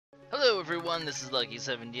Hello everyone, this is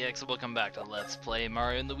LuckySevenDX and welcome back to Let's Play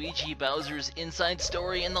Mario & Luigi Bowser's Inside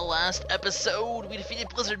Story. In the last episode, we defeated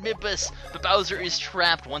Blizzard Midbus, but Bowser is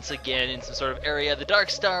trapped once again in some sort of area. The Dark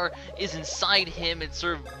Star is inside him. It's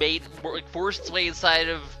sort of forced its way inside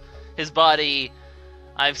of his body.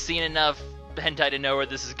 I've seen enough hentai to know where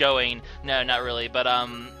this is going. No, not really, but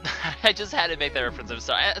I just had to make that reference. I'm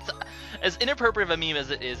sorry. As inappropriate of a meme as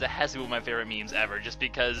it is, it has to be one of my favorite memes ever, just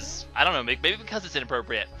because, I don't know, maybe because it's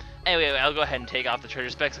inappropriate. Anyway, I'll go ahead and take off the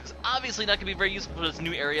treasure specs, because obviously not going to be very useful for this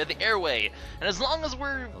new area, the Airway. And as long as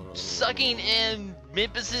we're sucking in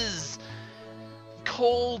Midbus's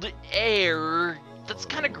cold air, that's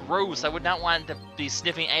kind of gross. I would not want to be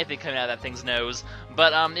sniffing anything coming out of that thing's nose.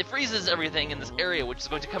 But it freezes everything in this area, which is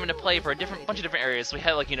going to come into play for a bunch of different areas. So we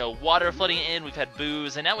have, like, water flooding in, we've had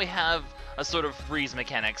booze, and now we have a sort of freeze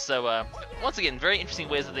mechanic. So once again, very interesting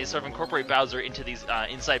ways that they sort of incorporate Bowser into these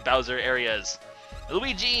inside Bowser areas.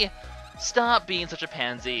 Luigi, stop being such a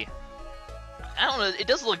pansy. I don't know, it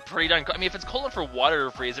does look pretty darn cold. I mean, if it's cold enough for water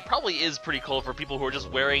to freeze, it probably is pretty cold for people who are just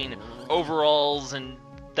wearing overalls, and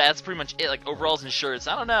that's pretty much it, like overalls and shirts.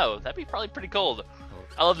 I don't know, that'd be probably pretty cold.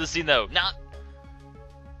 I love this scene though.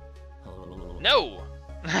 No!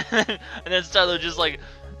 And then Starlo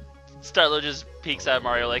just peeks at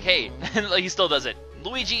Mario like, hey, and like, he still does it.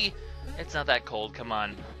 Luigi, it's not that cold, come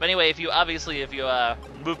on. But anyway, if you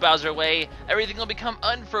move Bowser away, everything will become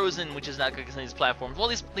unfrozen, which is not good because these platforms, well,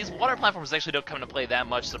 these water platforms actually don't come into play that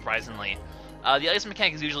much, surprisingly. The ice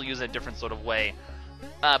mechanic is usually used in a different sort of way.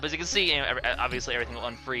 But as you can see, obviously everything will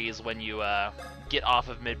unfreeze when you get off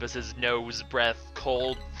of Midbus's nose breath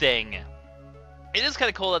cold thing. It is kind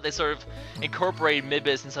of cool that they sort of incorporate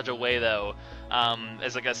Midbus in such a way, though,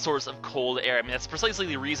 as like a source of cold air. I mean, that's precisely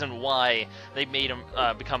the reason why they made him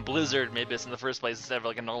become Blizzard Midbus in the first place instead of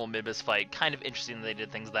like a normal Midbus fight. Kind of interesting that they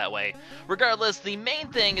did things that way. Regardless, the main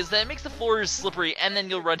thing is that it makes the floors slippery, and then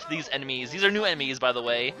you'll run to these enemies. These are new enemies, by the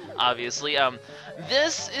way, obviously.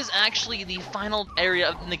 This is actually the final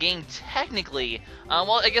area in the game, technically.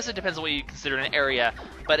 Well, I guess it depends on what you consider an area,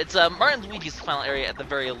 but it's Mario and Luigi's final area at the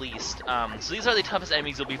very least. So these are the toughest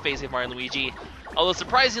enemies you'll be facing with Mario and Luigi. Although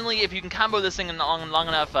surprisingly, if you can combo this thing long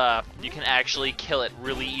enough, you can actually kill it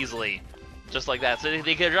really easily. Just like that. So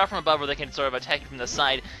they can drop from above, or they can sort of attack you from the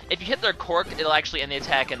side. If you hit their cork, it'll actually end the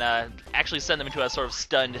attack and actually send them into a sort of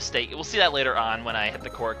stunned state. We'll see that later on when I hit the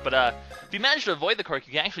cork. But if you manage to avoid the cork,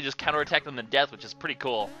 you can actually just counterattack them to death, which is pretty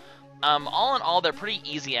cool. All in all, they're pretty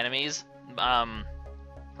easy enemies.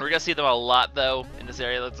 We're going to see them a lot, though, in this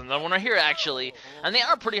area. That's another one right here, actually. And they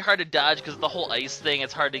are pretty hard to dodge because of the whole ice thing.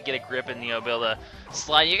 It's hard to get a grip and, be able to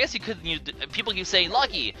slide. I guess you could, people keep saying,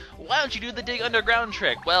 Lucky, why don't you do the dig underground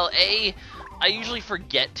trick? Well, A, I usually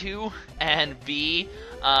forget to, and B,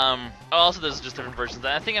 also there's just different versions.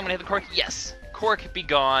 I think I'm going to hit the cork. Yes, cork be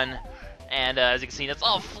gone. And as you can see, it's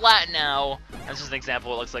all flat now. That's just an example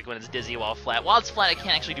of what it looks like when it's dizzy while flat. While it's flat, I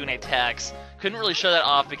can't actually do any attacks. Couldn't really show that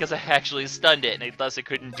off because I actually stunned it, and thus it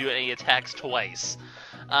couldn't do any attacks twice.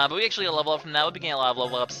 But we actually level up from that. We'll be getting a lot of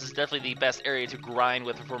level ups. This is definitely the best area to grind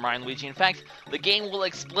with for Mario and Luigi. In fact, the game will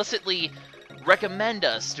explicitly recommend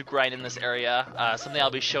us to grind in this area. Something I'll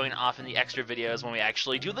be showing off in the extra videos when we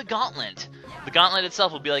actually do the gauntlet. The gauntlet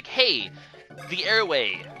itself will be like, hey, the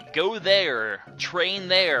Airway, go there, train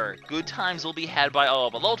there, good times will be had by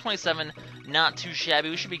all. But level 27, not too shabby.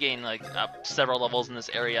 We should be getting like up several levels in this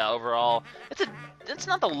area overall. It's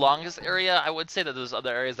not the longest area. I would say that there's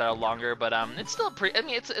other areas that are longer, but it's still pretty. I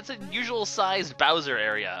mean, it's a usual sized Bowser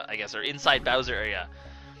area, I guess, or inside Bowser area.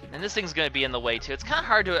 And this thing's going to be in the way too. It's kind of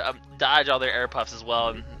hard to dodge all their air puffs as well.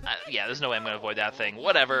 And yeah, there's no way I'm going to avoid that thing.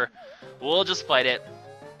 Whatever, we'll just fight it.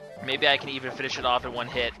 Maybe I can even finish it off in one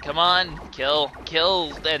hit. Come on, kill,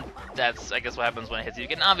 and that's, I guess, what happens when it hits you.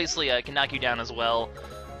 It can obviously, it can knock you down as well.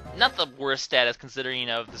 Not the worst status, considering,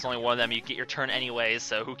 if there's only one of them, you get your turn anyways,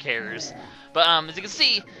 so who cares. But, as you can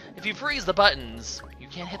see, if you freeze the buttons, you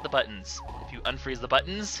can't hit the buttons. If you unfreeze the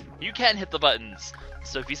buttons, you can hit the buttons.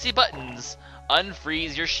 So if you see buttons,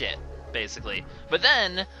 unfreeze your shit, basically. But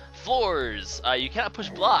then, floors, you cannot push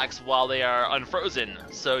blocks while they are unfrozen,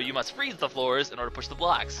 so you must freeze the floors in order to push the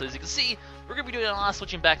blocks. So as you can see, we're going to be doing a lot of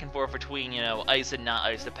switching back and forth between, ice and not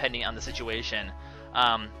ice, depending on the situation.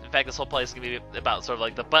 In fact, this whole place is going to be about sort of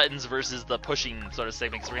like the buttons versus the pushing sort of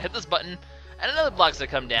segment. So we're going to hit this button, and another block's going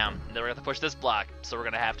to come down. And then we're going to have to push this block, so we're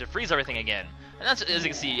going to have to freeze everything again. And that's, as you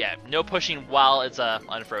can see, yeah, no pushing while it's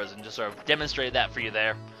unfrozen. Just sort of demonstrated that for you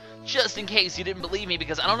there. Just in case you didn't believe me,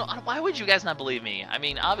 because I don't know, why would you guys not believe me? I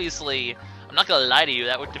mean, obviously, I'm not gonna lie to you,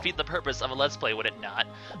 that would defeat the purpose of a Let's Play, would it not?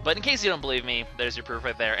 But in case you don't believe me, there's your proof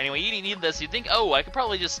right there. Anyway, you need this, you think, oh, I could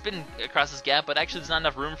probably just spin across this gap, but actually there's not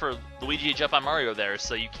enough room for Luigi to jump on Mario there,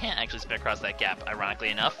 so you can't actually spin across that gap, ironically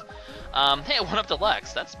enough. Hey, I went up to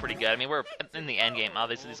Lex, that's pretty good. I mean, we're in the end game,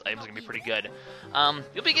 obviously these items are gonna be pretty good.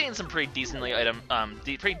 You'll be getting some pretty decent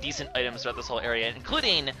items throughout this whole area,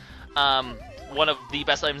 including, one of the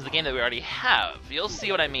best items in the game that we already have. You'll see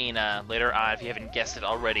what I mean later on if you haven't guessed it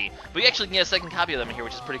already. But you actually can get a second copy of them in here,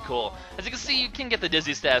 which is pretty cool. As you can see, you can get the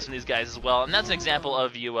Dizzy stats from these guys as well, and that's an example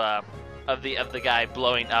of you of the guy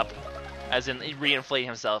blowing up, as in reinflating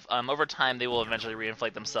himself. Over time, they will eventually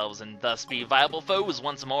reinflate themselves and thus be viable foes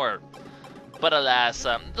once more. But alas,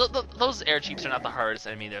 those air Cheeps are not the hardest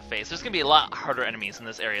enemy to face. There's gonna be a lot harder enemies in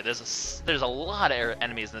this area. There's a lot of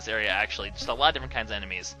enemies in this area actually, just a lot of different kinds of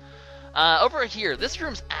enemies. Over here, this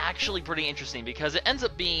room's actually pretty interesting because it ends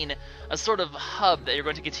up being a sort of hub that you're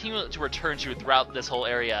going to continue to return to throughout this whole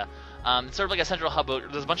area. It's sort of like a central hub,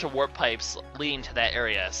 but there's a bunch of warp pipes leading to that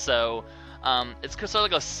area. So it's sort of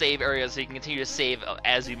like a save area, so you can continue to save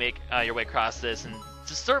as you make your way across this. And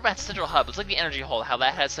it's sort of that central hub. It's like the energy hole, how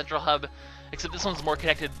that has central hub, except this one's more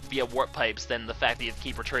connected via warp pipes than the fact that you have to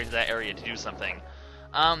keep returning to that area to do something.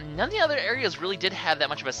 None of the other areas really did have that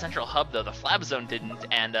much of a central hub, though. The Flab Zone didn't,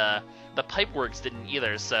 and the Pipe Works didn't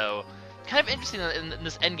either, so kind of interesting that in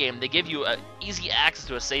this endgame they give you easy access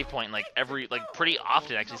to a save point pretty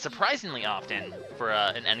often, actually, surprisingly often for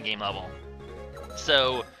an endgame level.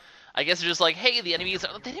 So I guess they're just like, hey, the enemies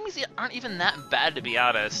aren't even that bad, to be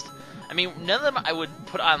honest. I mean, none of them I would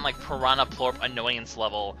put on like Piranha Plorp annoyance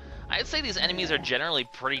level. I'd say these enemies are generally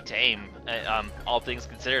pretty tame, all things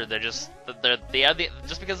considered. Just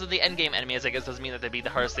because of the endgame enemies, I guess doesn't mean that they'd be the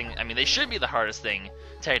hardest thing. I mean, they should be the hardest thing,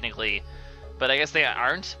 technically, but I guess they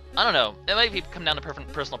aren't. I don't know. It might come down to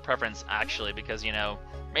personal preference, actually, because, you know,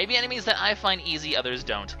 maybe enemies that I find easy, others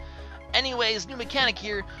don't. Anyways, new mechanic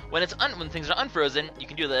here. When things are unfrozen, you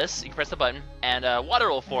can do this. You can press the button, and water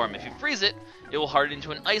will form. If you freeze it, it will harden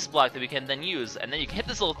into an ice block that we can then use. And then you can hit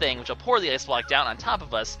this little thing, which will pour the ice block down on top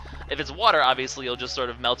of us. If it's water, obviously, it'll just sort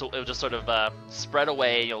of melt. It'll just sort of spread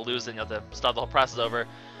away. You'll lose it. And you'll have to stop the whole process over.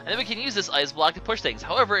 And then we can use this ice block to push things.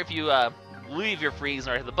 However, if you leave your freeze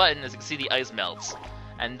or hit the button, as you can see, the ice melts.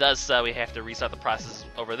 And thus, we have to restart the process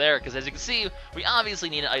over there, because as you can see, we obviously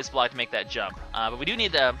need an ice block to make that jump. But we do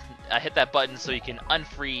need to hit that button so you can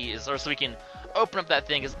unfreeze, or so we can open up that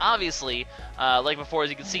thing, because obviously, like before,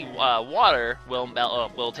 as you can see, water will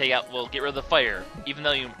get rid of the fire, even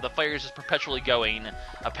though the fire is just perpetually going.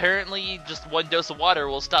 Apparently, just one dose of water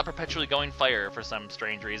will stop perpetually going fire for some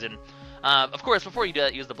strange reason. Of course, before you do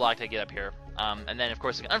that, use the block to get up here. And then, of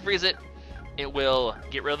course, you can unfreeze it. It will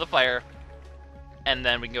get rid of the fire. And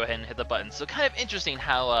then we can go ahead and hit the button. So kind of interesting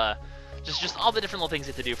how just all the different little things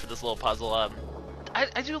you have to do for this little puzzle.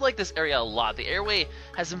 I do like this area a lot. The Airway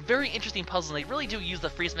has some very interesting puzzles, and they really do use the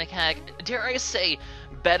freeze mechanic, dare I say,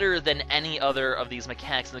 better than any other of these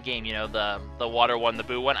mechanics in the game. You know, the water one, the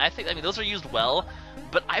boo one. I mean, those are used well,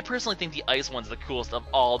 but I personally think the ice one's the coolest of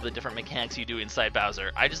all the different mechanics you do inside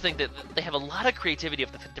Bowser. I just think that they have a lot of creativity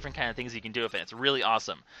of the different kind of things you can do with it. It's really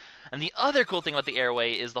awesome. And the other cool thing about the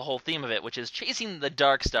Airway is the whole theme of it, which is chasing the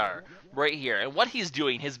Dark Star right here. And what he's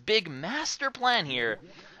doing, his big master plan here,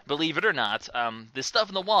 believe it or not, this stuff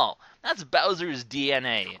in the wall, that's Bowser's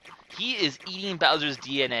DNA. He is eating Bowser's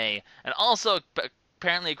DNA. And also,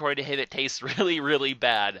 apparently, according to him, it tastes really, really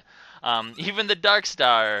bad. Even the Dark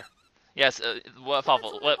Star... Yes, what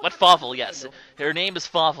Fawful, yes. Her name is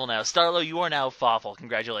Fawful now. Starlo, you are now Fawful.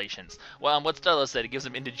 Congratulations. Well, what Starlo said, it gives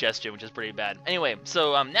him indigestion, which is pretty bad. Anyway,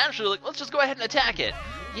 so, naturally, let's just go ahead and attack it.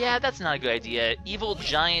 Yeah, that's not a good idea. Evil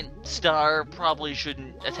Giant Star probably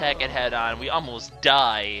shouldn't attack it head-on. We almost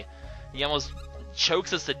die. He almost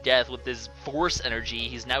chokes us to death with his force energy.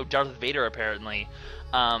 He's now Darth Vader, apparently.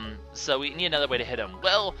 So we need another way to hit him.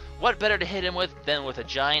 Well, what better to hit him with than with a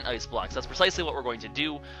giant ice block? So that's precisely what we're going to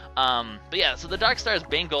do. But yeah, so the Dark Star's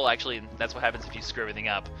main goal, actually, that's what happens if you screw everything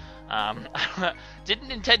up.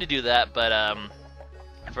 Didn't intend to do that, but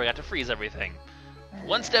I forgot to freeze everything.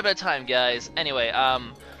 One step at a time, guys. Anyway,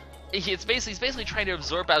 he's basically trying to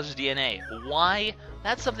absorb Bowser's DNA. Why?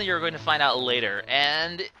 That's something you're going to find out later,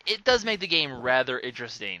 and it does make the game rather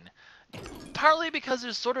interesting. Partly because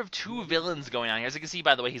there's sort of two villains going on here. As you can see,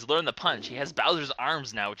 by the way, he's learned the punch. He has Bowser's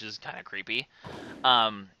arms now, which is kind of creepy.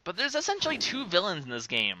 But there's essentially two villains in this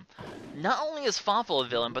game. Not only is Fawful a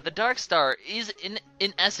villain, but the Dark Star is, in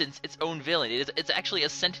essence, its own villain. It's actually a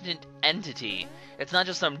sentient entity. It's not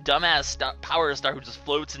just some dumbass power star who just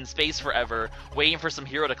floats in space forever, waiting for some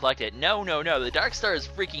hero to collect it. No, no, no. The Dark Star is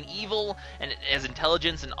freaking evil, and it has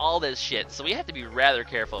intelligence and all this shit. So we have to be rather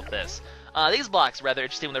careful of this. These blocks are rather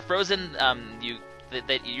interesting. When they're frozen, you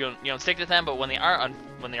don't stick to them, but when they are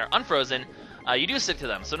unfrozen, you do stick to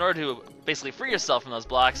them. So in order to basically free yourself from those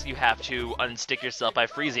blocks, you have to unstick yourself by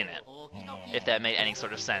freezing it, if that made any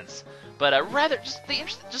sort of sense. But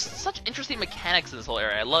just such interesting mechanics in this whole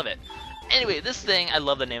area. I love it. Anyway, this thing, I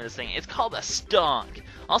love the name of this thing. It's called a Stonk.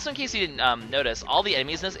 Also, in case you didn't notice, all the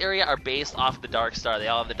enemies in this area are based off the Dark Star. They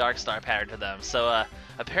all have the Dark Star pattern to them. So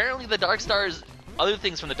apparently the Dark Stars, other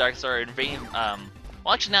things from the Dark Star are invading.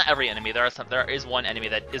 Well, actually, not every enemy. There is one enemy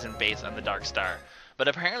that isn't based on the Dark Star. But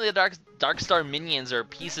apparently the Dark Star minions or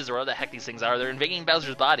pieces or whatever the heck these things are, they're invading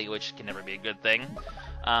Bowser's body, which can never be a good thing.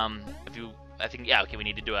 We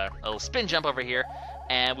need to do a little spin jump over here,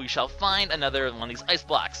 and we shall find another one of these ice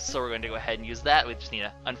blocks. So we're going to go ahead and use that. We just need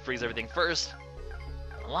to unfreeze everything first.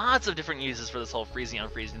 Lots of different uses for this whole freezing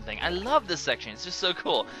unfreezing thing. I love this section. It's just so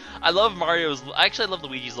cool. I love Mario's. Actually, I love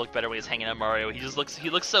Luigi's look better when he's hanging out Mario. He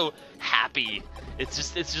looks so happy. It's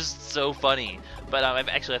just so funny. But I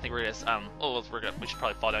think we're gonna we should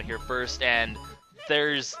probably fall down here first. And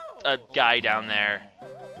there's a guy down there.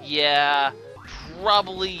 Yeah,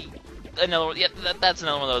 probably another one. Yeah, that's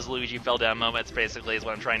another one of those Luigi fell down moments. Basically, is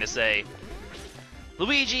what I'm trying to say.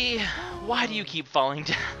 Luigi, why do you keep falling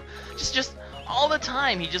down? just all the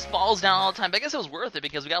time. He just falls down all the time. But I guess it was worth it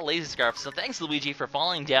because we got Lazy Scarf. So thanks, Luigi, for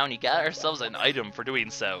falling down. You got ourselves an item for doing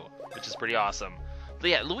so, which is pretty awesome. But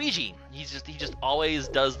yeah, Luigi, he just always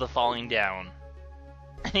does the falling down.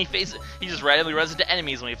 And he just randomly runs into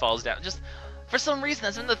enemies when he falls down. Just for some reason,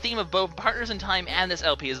 that's been the theme of both Partners in Time and this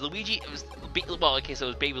LP. Is Luigi? So it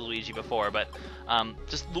was Baby Luigi before, but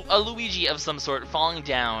just a Luigi of some sort falling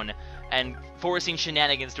down and forcing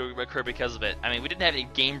shenanigans to occur because of it. I mean, we didn't have any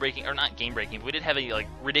game-breaking, or not game-breaking, but we didn't have any, like,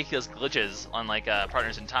 ridiculous glitches on, like,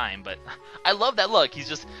 Partners in Time, but I love that look.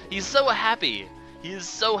 He's so happy. He is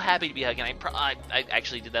so happy to be hugging. I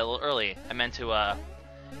actually did that a little early. I meant to,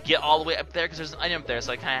 get all the way up there, because there's an item up there,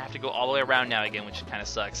 so I kind of have to go all the way around now again, which kind of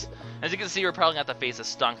sucks. As you can see, we're probably going to have to face a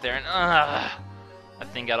Stonk there, and, that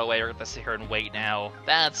thing got away. We're going to sit here and wait now.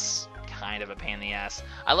 That's kind of a pain in the ass.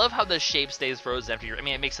 I love how the shape stays frozen after it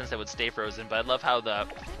makes sense that it would stay frozen, but I love how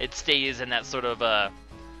it stays in that sort of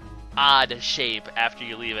odd shape after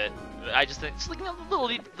you leave it. I just think the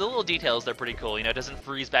little details, they're pretty cool. You know, it doesn't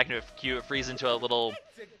freeze back into a cube, it freezes into a little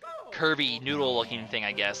curvy noodle looking thing,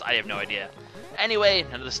 I guess. I have no idea. Anyway,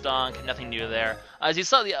 none of the Stonk, nothing new there. As you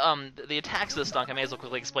saw the attacks of the Stonk, I may as well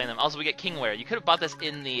quickly explain them. Also, we get Kingware. You could have bought this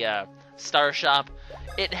in the Star Shop.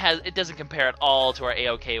 It doesn't compare at all to our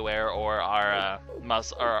AOKware or our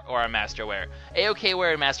our Masterware.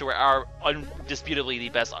 AOKware and Masterware are undisputably the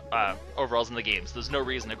best overalls in the game, so there's no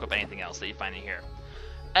reason to equip anything else that you find in here.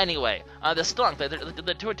 Anyway, the Stonk,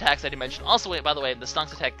 the two attacks I did mention. Also, by the way, the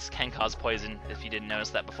Stonk's attacks can cause poison, if you didn't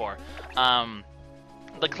notice that before.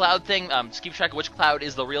 The Cloud thing, just keep track of which Cloud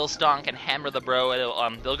is the real Stonk and hammer the bro.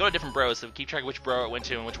 They'll go to different bros, so keep track of which bro it went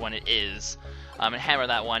to and which one it is. And hammer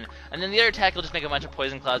that one. And then the other attack will just make a bunch of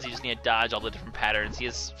poison clouds. You just need to dodge all the different patterns. He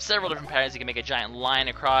has several different patterns. He can make a giant line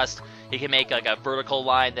across. He can make like a vertical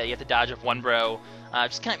line that you have to dodge with one bro.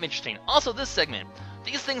 Just kind of interesting. Also, this segment.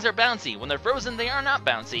 These things are bouncy. When they're frozen, they are not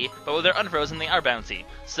bouncy, but when they're unfrozen, they are bouncy.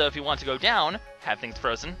 So if you want to go down, have things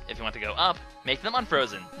frozen. If you want to go up, make them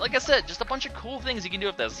unfrozen. Like I said, just a bunch of cool things you can do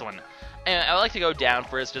with this one. And I like to go down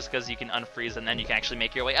first just because you can unfreeze and then you can actually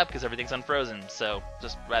make your way up because everything's unfrozen. So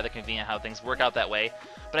just rather convenient how things work out that way.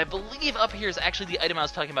 But I believe up here is actually the item I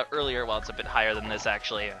was talking about earlier. Well, it's a bit higher than this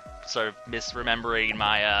actually. Sort of misremembering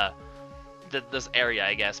my this area,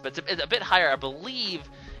 I guess. But it's a bit higher, I believe,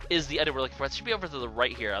 is the item we're looking for. It should be over to the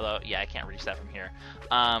right here, although, yeah, I can't reach that from here.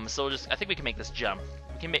 So I think we can make this jump.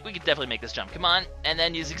 We can definitely make this jump. Come on, and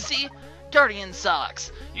then as you can see, Guardian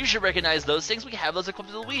Socks. You should recognize those things. We have those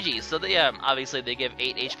equipped to Luigi. So they, obviously they give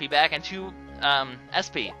 8 HP back and 2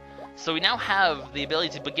 SP. So we now have the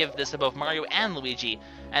ability to give this to both Mario and Luigi,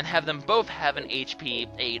 and have them both have an HP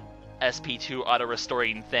 8 SP2 auto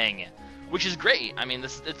restoring thing, which is great. I mean,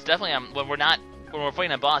 it's definitely when we're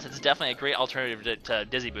fighting a boss, it's definitely a great alternative to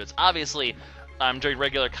Dizzy Boots. Obviously, during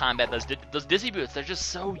regular combat, those Dizzy Boots, they're just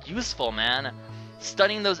so useful, man.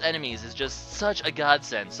 Stunning those enemies is just such a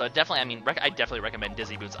godsend. So definitely, I definitely recommend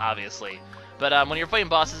Dizzy Boots, obviously. But when you're fighting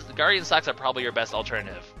bosses, the Guardian Socks are probably your best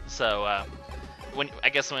alternative. So when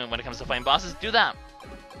it comes to fighting bosses, do that.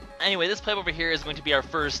 Anyway, this play over here is going to be our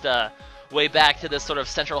first way back to this sort of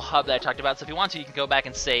central hub that I talked about. So if you want to, you can go back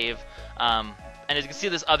and save. And as you can see,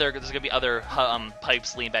 there's going to be other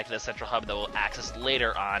pipes leading back to the central hub that we'll access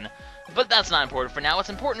later on. But that's not important for now. What's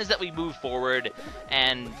important is that we move forward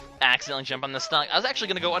and accidentally jump on the Stonk. I was actually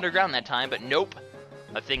going to go underground that time, but nope.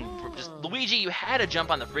 a thing. Just Luigi, you had to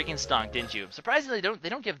jump on the freaking Stonk, didn't you? Surprisingly, they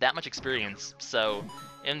don't give that much experience. So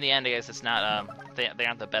in the end, I guess it's not they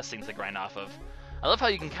aren't the best things to grind off of. I love how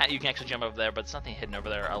you can actually jump over there, but there's nothing hidden over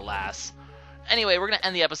there, alas. Anyway, we're gonna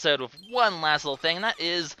end the episode with one last little thing, and that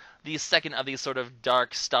is the second of these sort of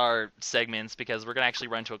Dark Star segments, because we're gonna actually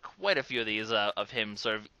run into quite a few of these of him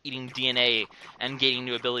sort of eating DNA and gaining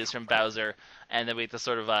new abilities from Bowser, and then we have to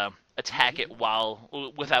sort of attack it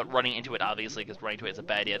without running into it, obviously, because running into it is a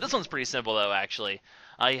bad idea. This one's pretty simple though, actually.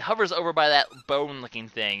 He hovers over by that bone-looking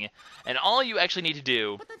thing, and all you actually need to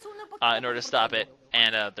do in order to stop it,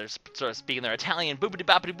 and they're sort of speaking their Italian boopity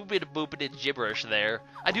boppity boopity boopity gibberish there.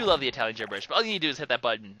 I do love the Italian gibberish, but all you need to do is hit that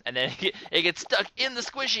button, and then it gets stuck in the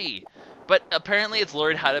squishy. But apparently it's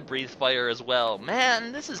learned how to breathe fire as well.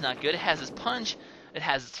 Man, this is not good. It has its punch, it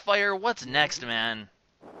has its fire. What's next, man?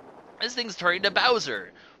 This thing's turning to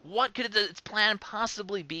Bowser. What could its plan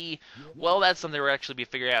possibly be? Well, that's something we'll actually be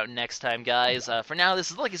figuring out next time, guys. For now, this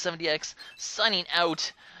is LuckySevenDX signing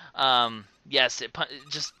out. Yes,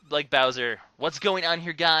 just like Bowser. What's going on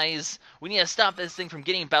here, guys? We need to stop this thing from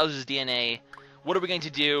getting Bowser's DNA. What are we going to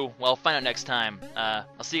do? Well, find out next time.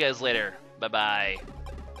 I'll see you guys later. Bye-bye.